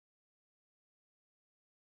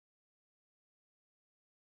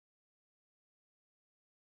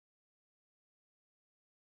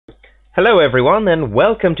Hello everyone and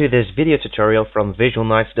welcome to this video tutorial from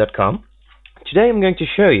visualnights.com. Today I'm going to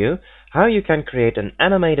show you how you can create an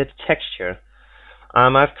animated texture.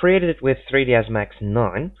 I've created it with 3ds Max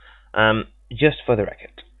 9, just for the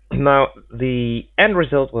record. Now the end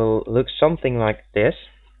result will look something like this.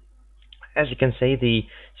 As you can see, the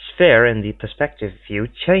sphere in the perspective view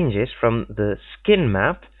changes from the skin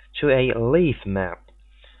map to a leaf map.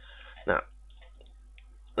 Now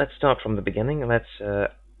let's start from the beginning. Let's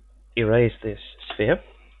erase this sphere,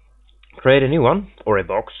 create a new one, or a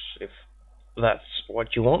box if that's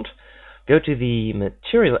what you want. Go to the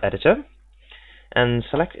material editor and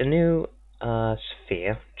select a new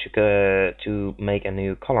sphere to make a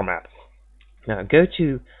new color map. Now go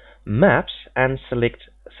to maps and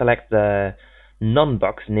select the none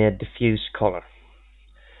box near diffuse color.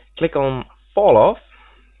 Click on fall off.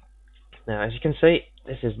 Now as you can see,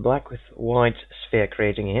 this is black with white sphere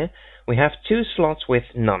creating here. We have two slots with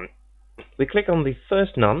none. We click on the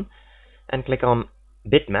first none and click on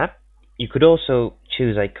bitmap. You could also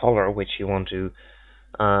choose a color which you want to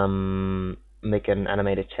make an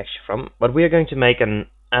animated texture from, but we are going to make an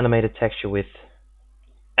animated texture with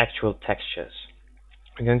actual textures.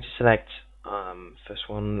 I'm going to select first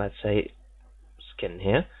one, let's say skin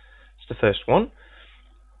here. It's the first one.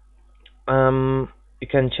 You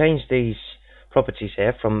can change these properties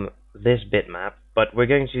here from this bitmap, but we're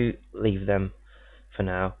going to leave them for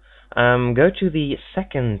now. Go to the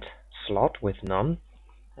second slot with none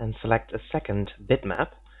and select a second bitmap.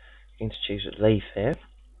 I'm going to choose a leaf here.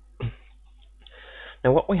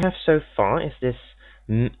 Now what we have so far is this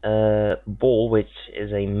ball, which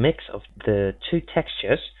is a mix of the two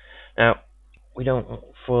textures. Now we don't,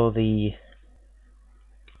 for the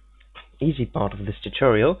easy part of this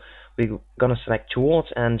tutorial, we're gonna select towards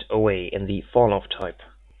and away in the fall off type.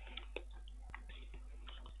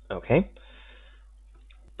 Okay.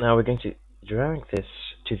 Now we're going to drag this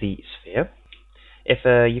to the sphere. If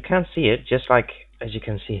you can't see it, just like as you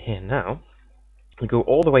can see here now, you go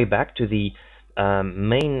all the way back to the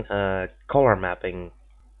main color mapping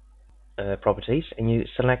properties, and you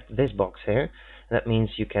select this box here. That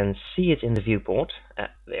means you can see it in the viewport.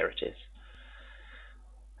 There it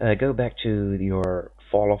is. Go back to your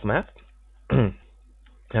fall off map.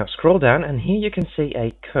 Now scroll down, and here you can see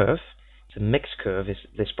a curve. It's a mixed curve, is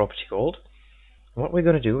this property called. What we're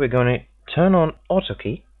going to do, we're going to turn on auto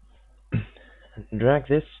key and drag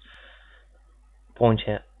this point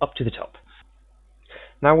here up to the top.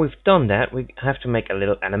 Now we've done that, we have to make a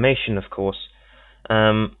little animation, of course.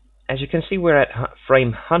 As you can see, we're at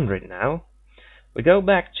frame 100 now. We go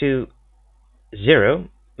back to 0,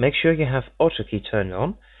 make sure you have auto key turned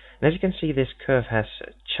on, and as you can see, this curve has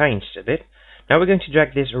changed a bit. Now we're going to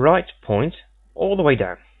drag this right point all the way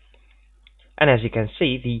down. And as you can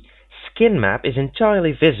see, the skin map is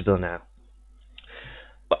entirely visible now.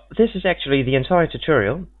 But this is actually the entire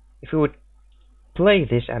tutorial. If we would play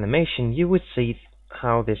this animation, you would see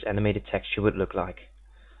how this animated texture would look like.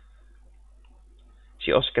 So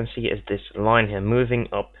you also can see is this line here moving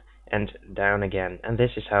up and down again, and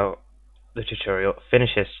this is how the tutorial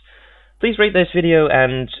finishes. Please rate this video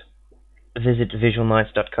and visit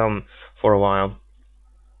visualnights.com for a while.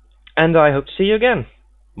 And I hope to see you again.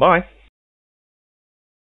 Bye.